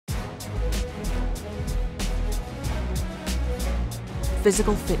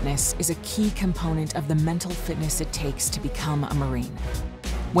Physical fitness is a key component of the mental fitness it takes to become a Marine.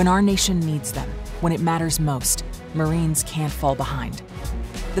 When our nation needs them, when it matters most, Marines can't fall behind.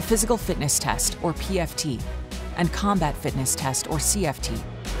 The Physical Fitness Test, or PFT, and Combat Fitness Test, or CFT,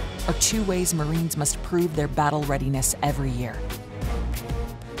 are two ways Marines must prove their battle readiness every year.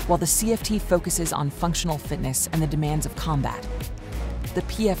 While the CFT focuses on functional fitness and the demands of combat, the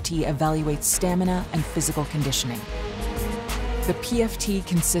PFT evaluates stamina and physical conditioning. The PFT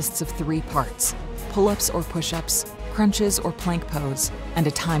consists of 3 parts: pull-ups or push-ups, crunches or plank pose, and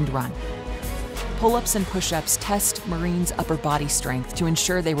a timed run. Pull-ups and push-ups test Marines' upper body strength to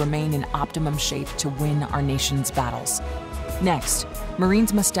ensure they remain in optimum shape to win our nation's battles. Next,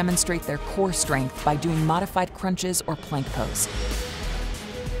 Marines must demonstrate their core strength by doing modified crunches or plank pose.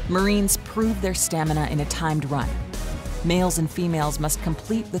 Marines prove their stamina in a timed run. Males and females must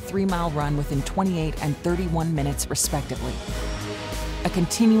complete the 3-mile run within 28 and 31 minutes respectively. A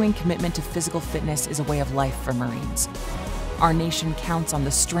continuing commitment to physical fitness is a way of life for Marines. Our nation counts on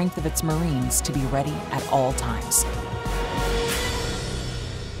the strength of its Marines to be ready at all times.